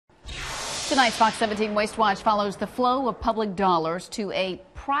Tonight's Fox 17 Waste Watch follows the flow of public dollars to a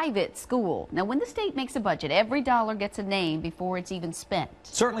private school. Now, when the state makes a budget, every dollar gets a name before it's even spent.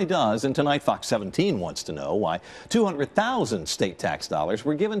 Certainly does, and tonight Fox 17 wants to know why 200,000 state tax dollars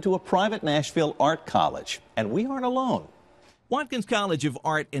were given to a private Nashville art college. And we aren't alone. Watkins College of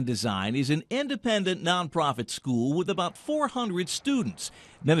Art and Design is an independent nonprofit school with about 400 students.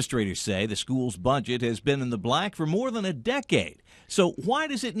 Administrators say the school's budget has been in the black for more than a decade. So why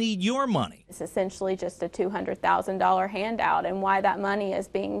does it need your money? It's essentially just a $200,000 handout, and why that money is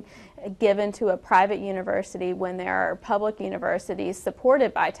being given to a private university when there are public universities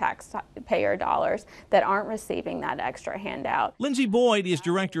supported by taxpayer dollars that aren't receiving that extra handout. Lindsay Boyd is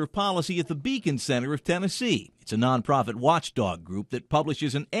Director of Policy at the Beacon Center of Tennessee. It's a nonprofit watchdog group that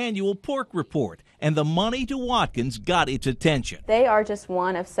publishes an annual pork report, and the money to Watkins got its attention. They are just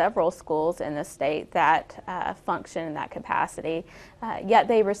one of several schools in the state that function in that capacity, yet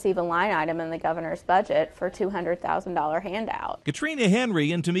they receive a line item in the governor's budget for $200,000 handout. Katrina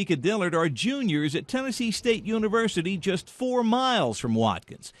Henry and Tamika Dillard are juniors at Tennessee State University, just 4 miles from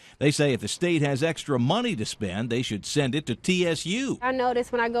Watkins. They say if the state has extra money to spend, they should send it to TSU. I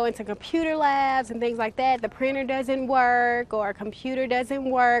notice when I go into computer labs and things like that, the printer doesn't work, or a computer doesn't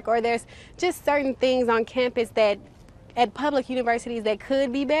work, or there's just certain things on campus that at public universities that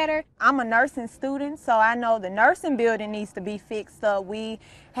could be better. I'm a nursing student, so I know the nursing building needs to be fixed up. We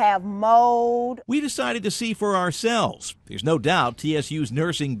have mold. We decided to see for ourselves. There's no doubt TSU's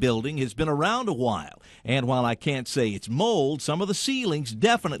nursing building has been around a while. And while I can't say it's mold, some of the ceilings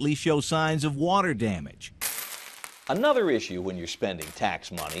definitely show signs of water damage. Another issue when you're spending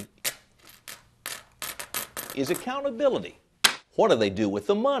tax money is accountability. What do they do with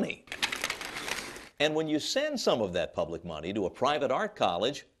the money? And when you send some of that public money to a private art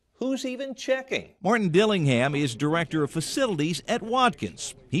college, who's even checking? Martin Dillingham is Director of Facilities at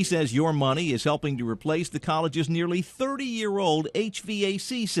Watkins. He says your money is helping to replace the college's nearly 30-year-old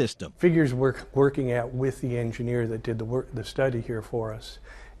HVAC system. Figures we're working at with the engineer that did the study here for us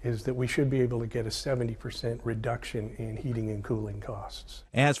is that we should be able to get a 70% reduction in heating and cooling costs.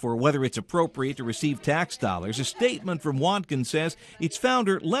 As for whether it's appropriate to receive tax dollars, a statement from Watkins says its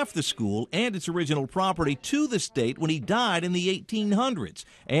founder left the school and its original property to the state when he died in the 1800s.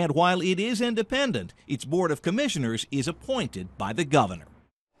 And while it is independent, its board of commissioners is appointed by the governor.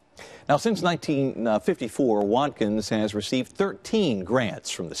 Now, since 1954, Watkins has received 13 grants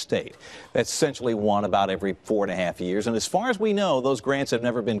from the state. That's essentially one about every 4.5 years. And as far as we know, those grants have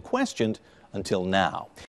never been questioned until now.